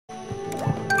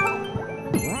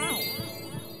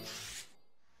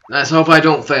Let's hope I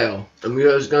don't fail. I'm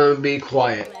just gonna be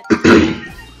quiet.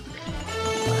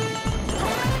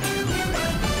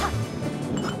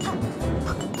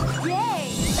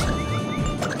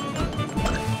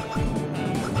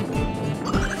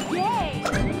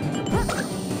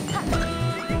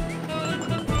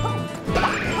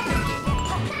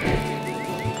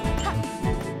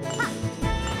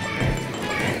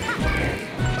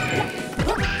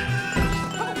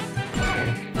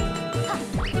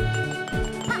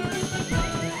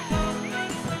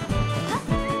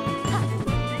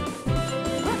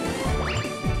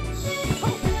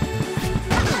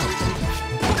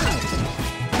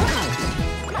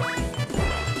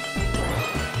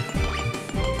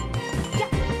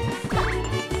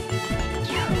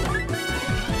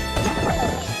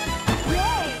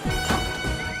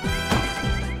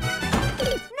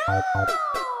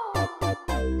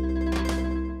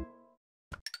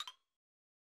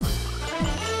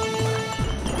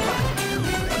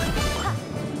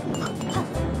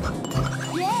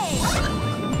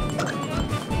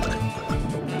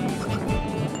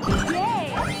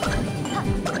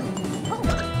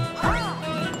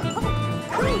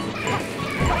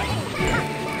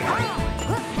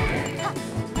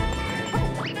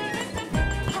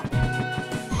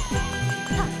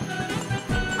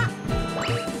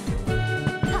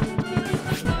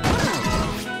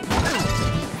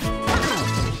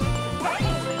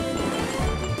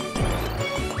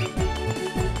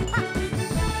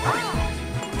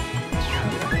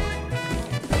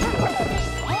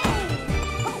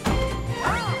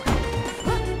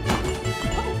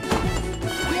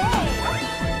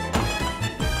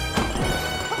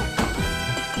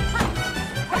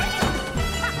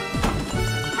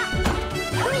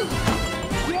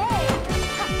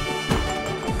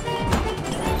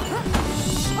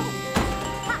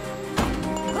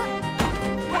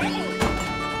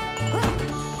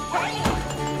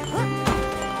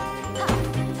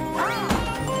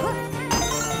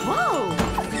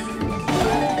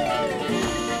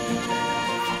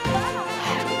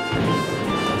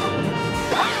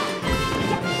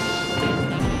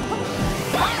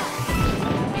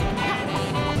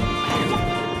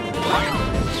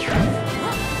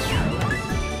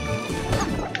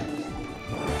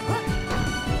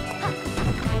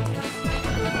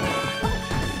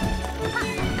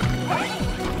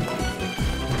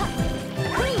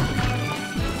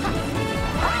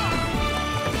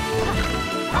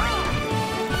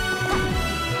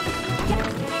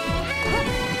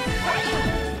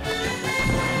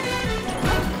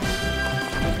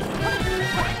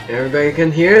 Everybody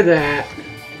can hear that.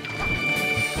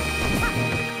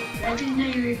 I didn't know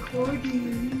you were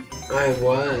recording. I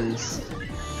was.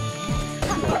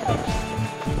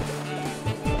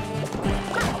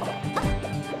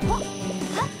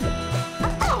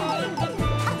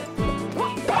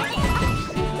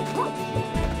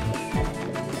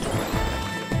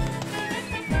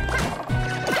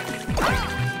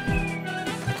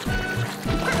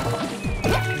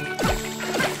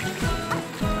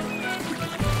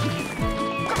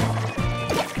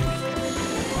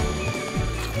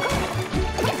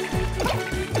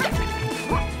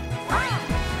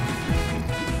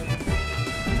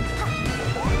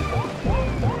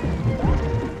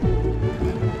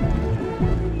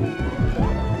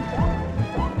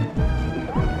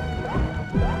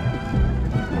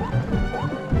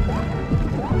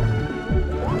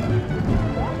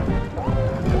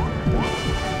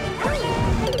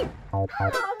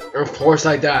 Of course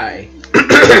I die.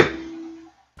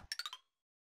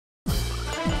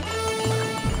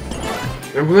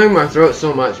 I'm clearing my throat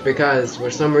so much because, for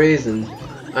some reason,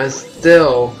 I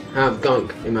still have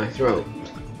gunk in my throat.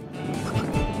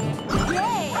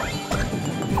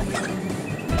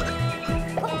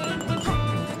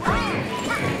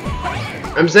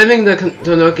 I'm saving the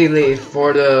Tanuki leaf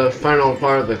for the final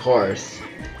part of the course.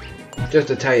 Just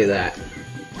to tell you that.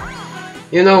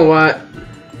 You know what?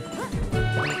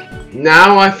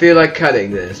 Now I feel like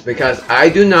cutting this because I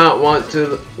do not want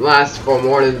to last for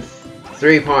more than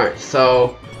 3 parts.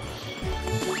 So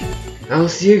I'll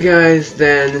see you guys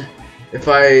then if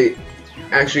I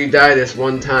actually die this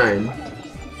one time.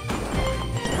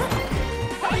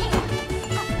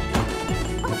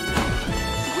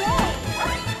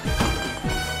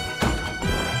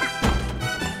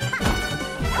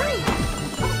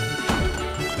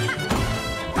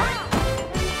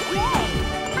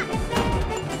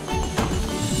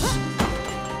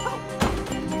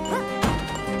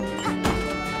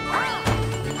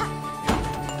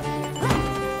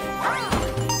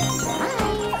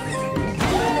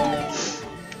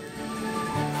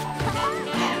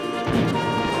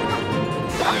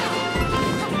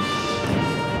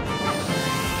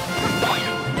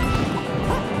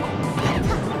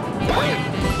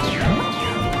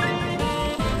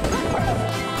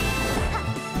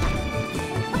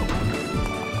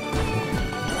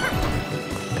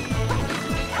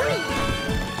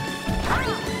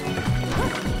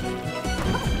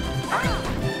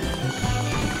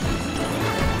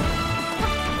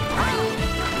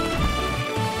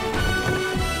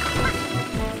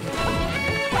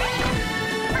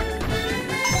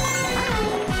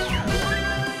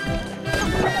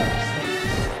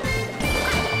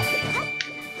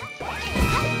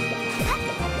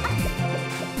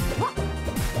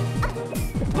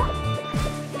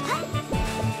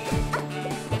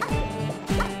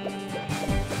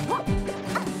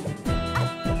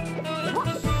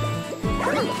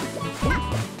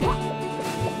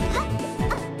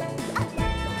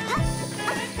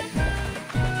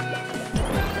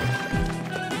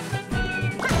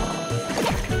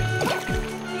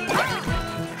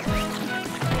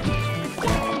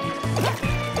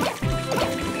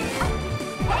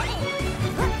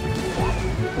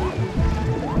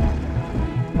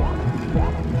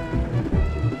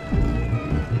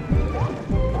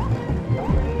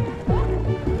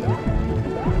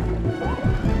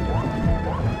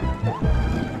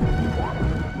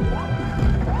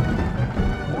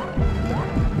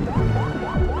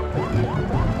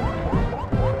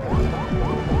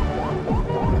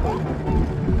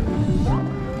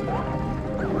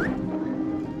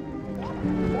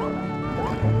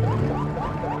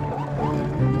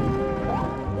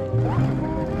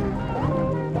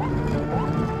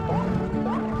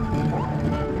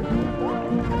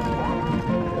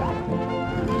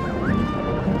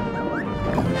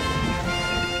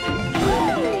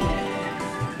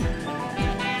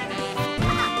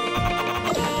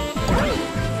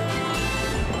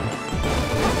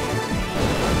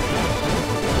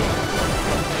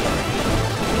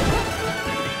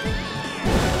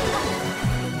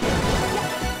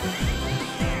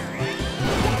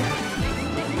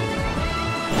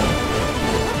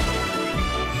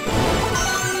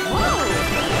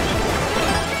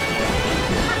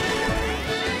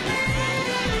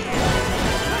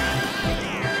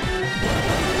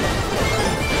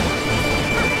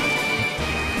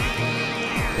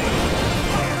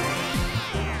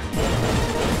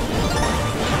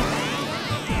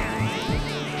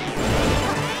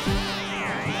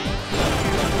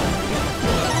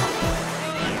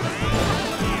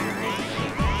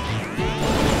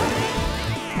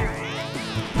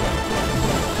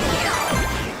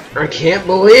 I can't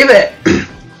believe it!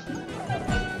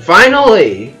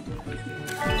 Finally!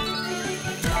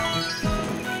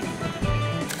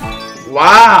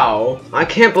 Wow! I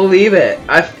can't believe it!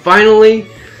 I finally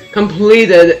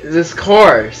completed this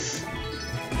course!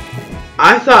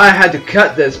 I thought I had to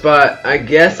cut this, but I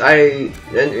guess I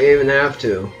didn't even have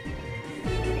to.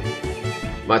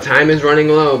 My time is running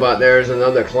low, but there's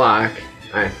another clock,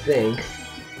 I think.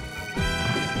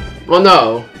 Well,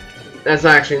 no. That's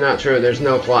actually not true. There's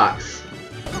no clocks.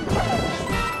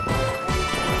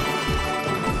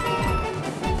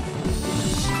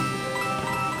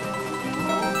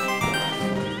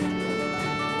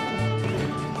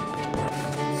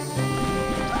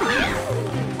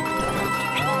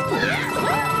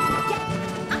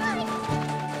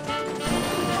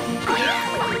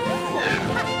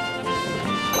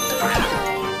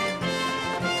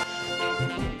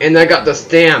 And I got the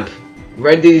stamp.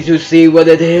 Ready to see what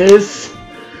it is?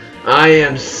 I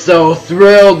am so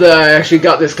thrilled that I actually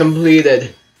got this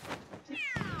completed.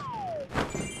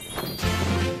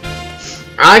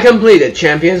 I completed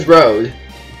Champions Road.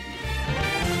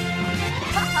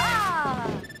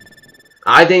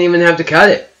 I didn't even have to cut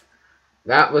it.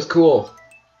 That was cool.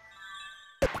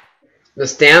 The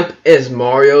stamp is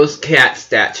Mario's cat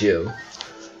statue.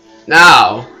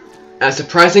 Now, as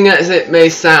surprising as it may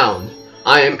sound,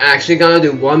 I am actually gonna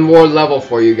do one more level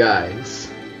for you guys.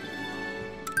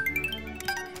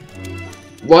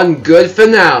 One good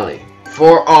finale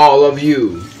for all of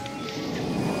you.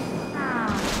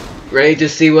 Ready to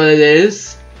see what it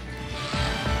is?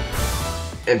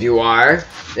 If you are,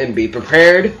 then be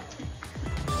prepared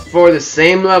for the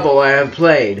same level I have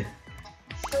played.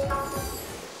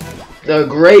 The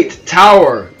Great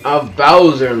Tower of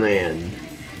Bowserland.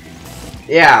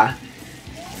 Yeah.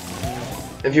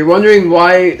 If you're wondering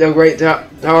why the Great Tower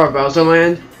of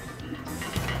Bowserland,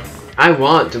 I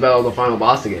want to battle the final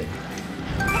boss again.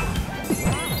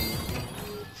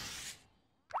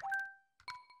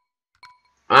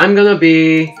 I'm gonna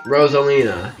be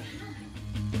Rosalina.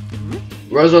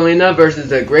 Rosalina versus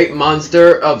the great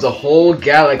monster of the whole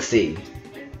galaxy,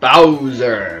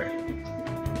 Bowser.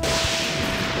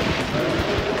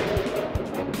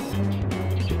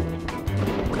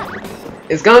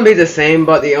 It's gonna be the same,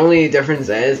 but the only difference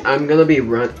is I'm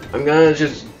gonna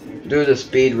just do the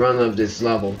speed run of this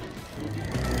level.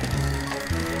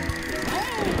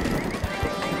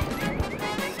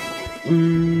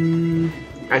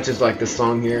 I just like the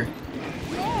song here.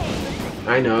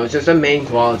 I know, it's just a main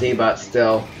quality, but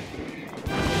still.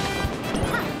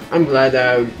 I'm glad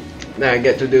that I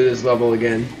get to do this level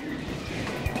again.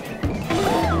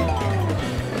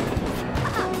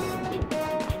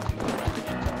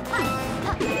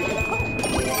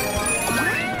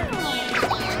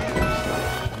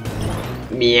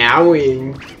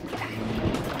 Meowing.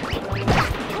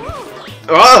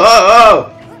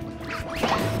 Oh!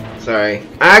 Sorry.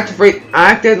 I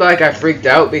acted like I freaked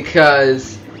out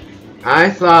because I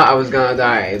thought I was gonna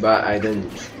die, but I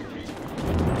didn't.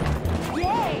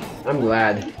 I'm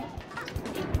glad.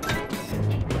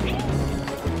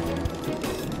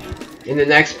 In the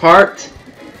next part,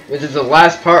 which is the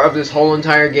last part of this whole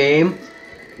entire game,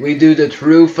 we do the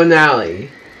true finale,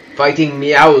 fighting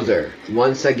Meowser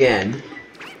once again.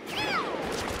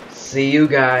 See you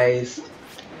guys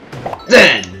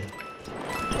then!